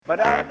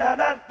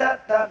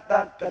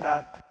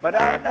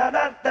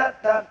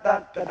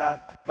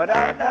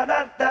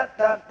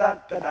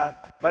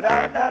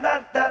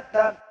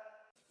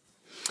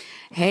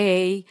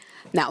Hey,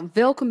 nou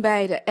welkom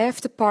bij de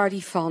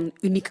afterparty van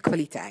Unieke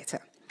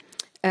Kwaliteiten.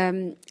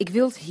 Ik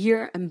wil het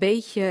hier een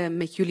beetje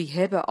met jullie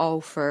hebben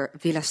over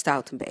Willa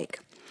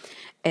Stoutenbeek.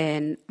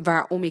 En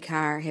waarom ik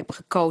haar heb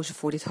gekozen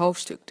voor dit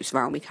hoofdstuk, dus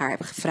waarom ik haar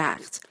heb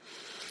gevraagd.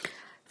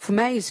 Voor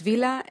mij is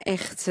Willa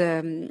echt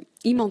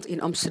iemand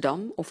in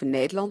Amsterdam of in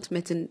Nederland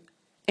met een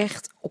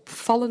echt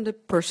opvallende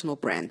personal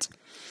brand.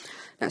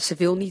 Nou, ze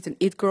wil niet een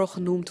it-girl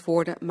genoemd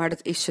worden, maar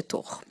dat is ze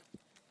toch.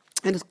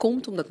 En dat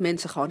komt omdat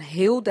mensen gewoon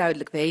heel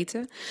duidelijk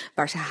weten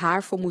waar ze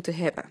haar voor moeten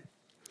hebben.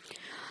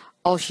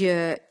 Als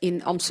je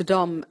in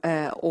Amsterdam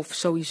of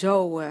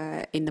sowieso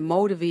in de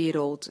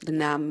modewereld de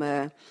naam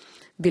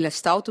Willa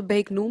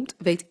Stoutenbeek noemt,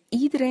 weet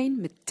iedereen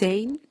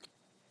meteen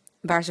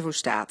waar ze voor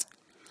staat.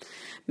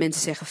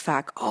 Mensen zeggen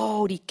vaak,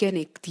 oh die ken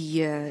ik,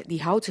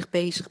 die houdt zich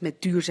bezig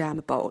met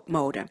duurzame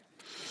mode.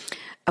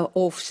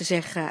 Of ze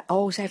zeggen,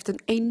 oh zij heeft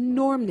een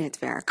enorm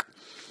netwerk.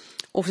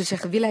 Of ze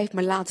zeggen, Willa heeft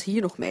me laatst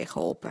hier nog mee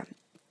geholpen.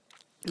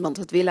 Want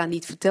wat Willa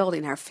niet vertelde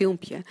in haar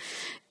filmpje,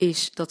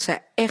 is dat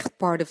zij echt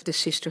part of the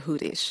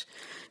sisterhood is.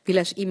 Willa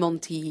is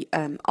iemand die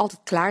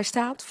altijd klaar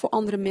staat voor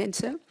andere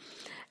mensen.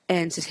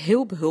 En ze is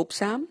heel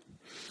behulpzaam.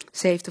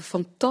 Ze heeft een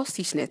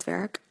fantastisch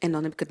netwerk. En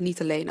dan heb ik het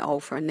niet alleen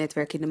over een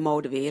netwerk in de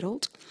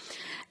modewereld.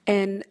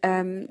 En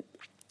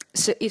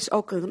ze is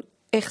ook een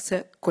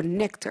echte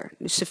connector.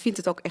 Dus ze vindt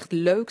het ook echt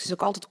leuk. Ze is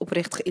ook altijd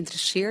oprecht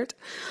geïnteresseerd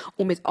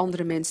om met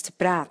andere mensen te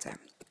praten.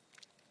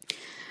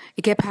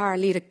 Ik heb haar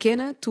leren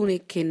kennen toen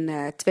ik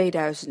in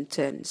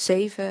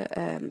 2007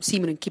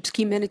 Simon &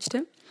 Kipski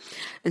managede.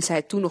 En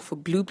zij toen nog voor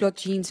Blue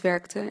Blood Jeans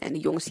werkte. En de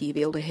jongens die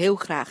wilden heel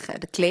graag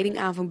de kleding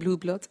aan van Blue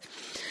Blood.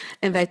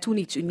 En wij toen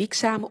iets unieks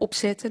samen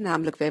opzetten.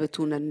 Namelijk, we hebben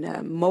toen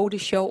een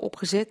modeshow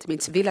opgezet.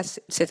 Tenminste, Willa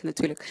zette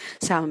natuurlijk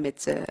samen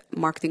met de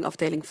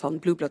marketingafdeling van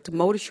Blue Blood de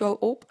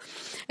modeshow op.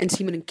 En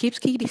Simon &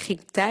 Kipski die ging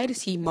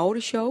tijdens die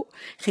modeshow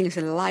gingen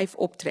ze live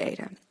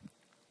optreden.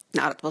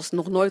 Nou, dat was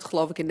nog nooit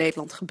geloof ik in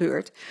Nederland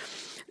gebeurd.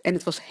 En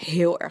het was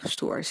heel erg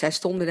stoer. Zij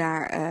stonden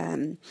daar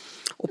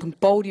op een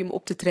podium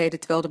op te treden,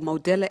 terwijl de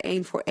modellen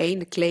één voor één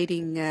de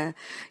kleding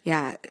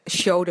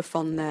showden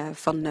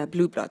van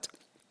Blue Blood.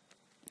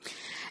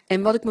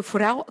 En wat ik me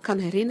vooral kan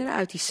herinneren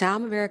uit die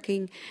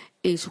samenwerking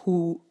is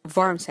hoe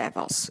warm zij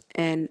was.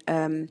 En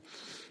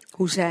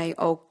hoe zij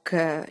ook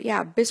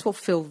best wel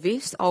veel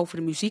wist over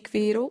de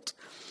muziekwereld.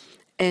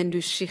 En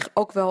dus zich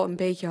ook wel een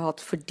beetje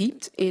had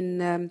verdiept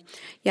in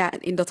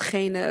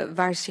datgene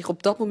waar ze zich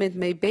op dat moment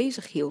mee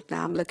bezig hield.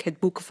 Namelijk het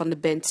boeken van de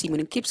band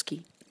Simon &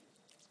 Kipski.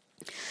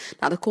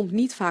 Nou, dat komt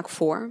niet vaak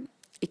voor.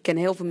 Ik ken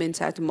heel veel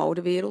mensen uit de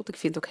modewereld. Ik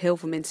vind ook heel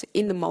veel mensen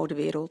in de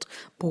modewereld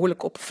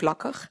behoorlijk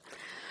oppervlakkig.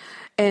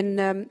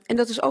 En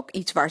dat is ook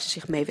iets waar ze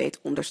zich mee weet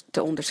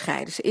te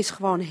onderscheiden. Ze is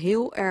gewoon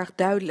heel erg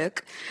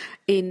duidelijk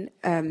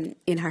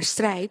in haar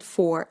strijd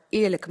voor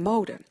eerlijke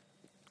mode.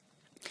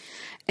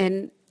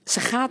 En ze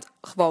gaat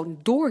gewoon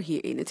door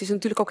hierin. Het is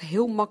natuurlijk ook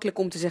heel makkelijk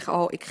om te zeggen,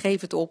 oh, ik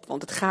geef het op,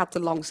 want het gaat te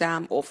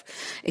langzaam. Of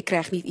ik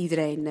krijg niet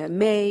iedereen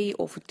mee.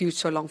 Of het duurt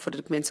zo lang voordat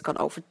ik mensen kan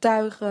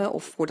overtuigen.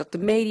 Of voordat de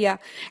media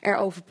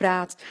erover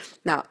praat.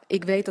 Nou,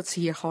 ik weet dat ze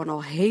hier gewoon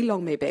al heel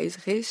lang mee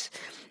bezig is.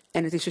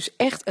 En het is dus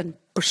echt een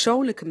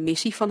persoonlijke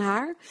missie van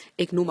haar.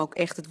 Ik noem ook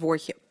echt het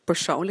woordje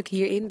persoonlijk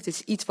hierin. Het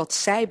is iets wat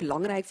zij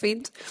belangrijk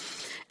vindt.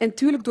 En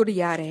natuurlijk door de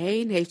jaren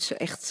heen heeft ze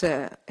echt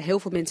heel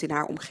veel mensen in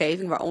haar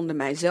omgeving, waaronder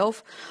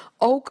mijzelf,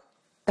 ook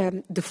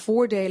de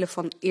voordelen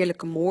van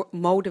eerlijke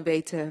mode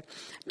weten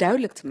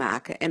duidelijk te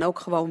maken. En ook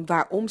gewoon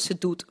waarom ze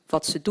doet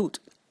wat ze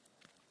doet.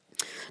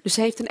 Dus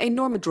ze heeft een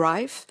enorme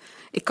drive.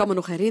 Ik kan me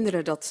nog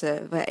herinneren dat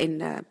we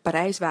in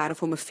Parijs waren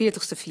voor mijn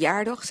 40ste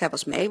verjaardag. Zij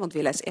was mee, want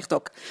Willa is echt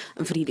ook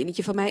een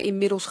vriendinnetje van mij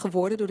inmiddels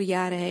geworden door de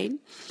jaren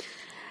heen.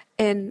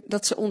 En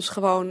dat ze ons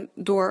gewoon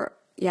door,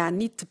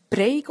 niet te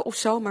preken of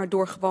zo, maar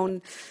door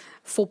gewoon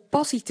vol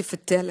passie te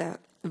vertellen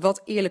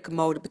wat eerlijke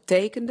mode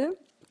betekende.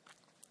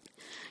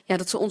 Ja,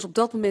 dat ze ons op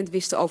dat moment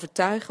wisten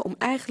overtuigen om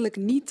eigenlijk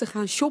niet te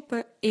gaan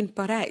shoppen in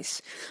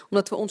Parijs.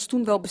 Omdat we ons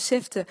toen wel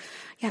beseften,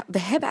 we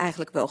hebben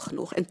eigenlijk wel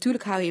genoeg. En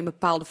natuurlijk hou je een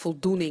bepaalde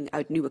voldoening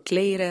uit nieuwe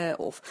kleren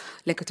of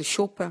lekker te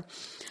shoppen.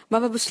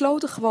 Maar we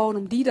besloten gewoon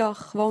om die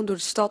dag gewoon door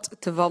de stad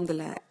te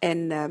wandelen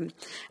en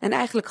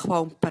eigenlijk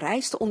gewoon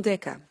Parijs te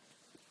ontdekken.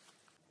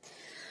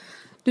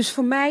 Dus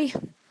voor mij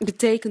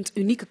betekent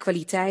unieke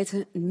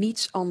kwaliteiten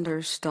niets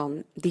anders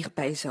dan dicht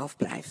bij jezelf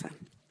blijven.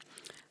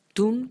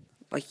 Doen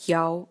wat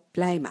jou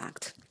blij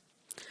maakt.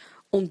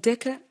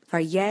 Ontdekken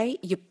waar jij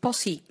je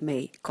passie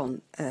mee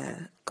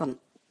kan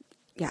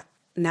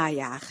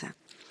najagen.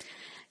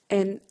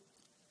 En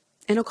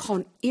ook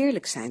gewoon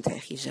eerlijk zijn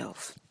tegen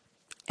jezelf.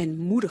 En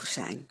moedig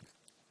zijn.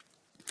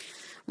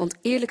 Want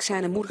eerlijk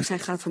zijn en moedig zijn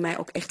gaan voor mij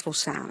ook echt wel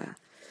samen.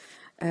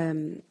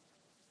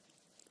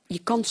 Je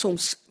kan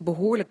soms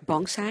behoorlijk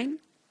bang zijn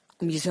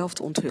om jezelf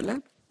te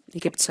onthullen.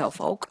 Ik heb het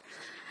zelf ook.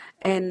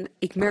 En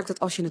ik merk dat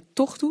als je het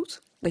toch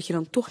doet, dat je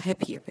dan toch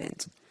happier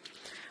bent.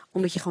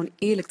 Omdat je gewoon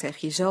eerlijk tegen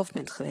jezelf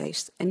bent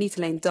geweest. En niet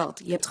alleen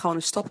dat, je hebt gewoon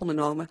een stap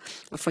ondernomen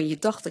waarvan je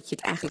dacht dat je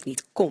het eigenlijk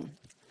niet kon.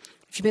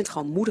 Dus je bent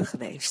gewoon moedig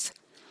geweest.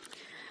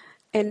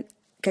 En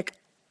kijk,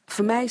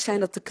 voor mij zijn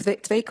dat de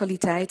twee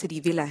kwaliteiten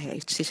die Willa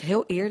heeft. Ze is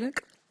heel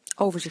eerlijk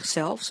over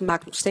zichzelf. Ze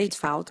maakt nog steeds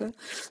fouten.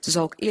 Ze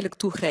zal ook eerlijk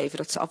toegeven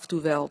dat ze af en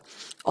toe wel,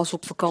 als ze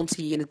op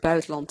vakantie in het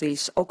buitenland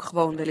is, ook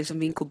gewoon wel eens een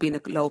winkel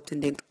binnenloopt en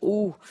denkt,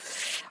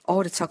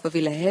 dat zou ik wel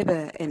willen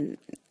hebben. En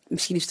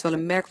misschien is het wel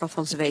een merk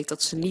waarvan ze weet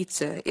dat ze niet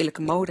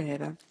eerlijke mode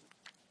hebben.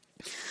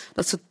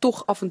 Dat ze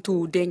toch af en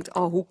toe denkt,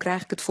 hoe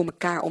krijg ik het voor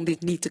elkaar om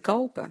dit niet te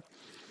kopen?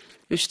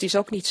 Dus het is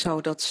ook niet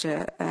zo dat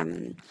ze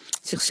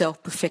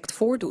zichzelf perfect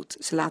voordoet.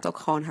 Ze laat ook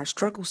gewoon haar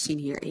struggles zien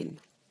hierin.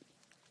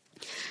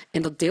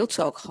 En dat deelt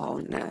ze ook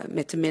gewoon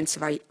met de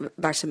mensen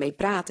waar ze mee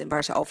praat en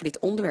waar ze over dit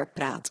onderwerp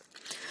praat.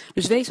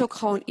 Dus wees ook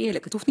gewoon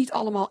eerlijk. Het hoeft niet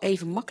allemaal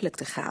even makkelijk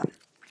te gaan.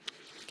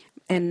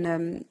 En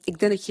ik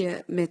denk dat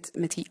je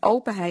met die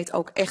openheid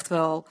ook echt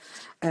wel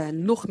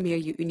nog meer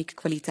je unieke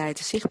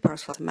kwaliteiten zichtbaar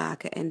zal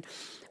maken. En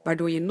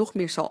waardoor je nog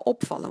meer zal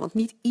opvallen. Want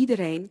niet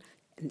iedereen,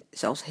 en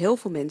zelfs heel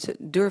veel mensen,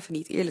 durven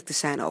niet eerlijk te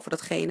zijn over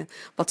datgene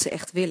wat ze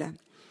echt willen.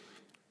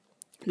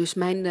 Dus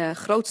mijn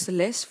grootste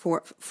les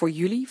voor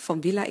jullie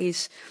van Willa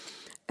is,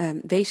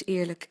 wees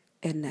eerlijk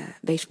en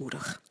wees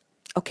moedig.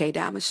 Oké,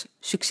 dames,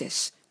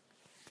 succes.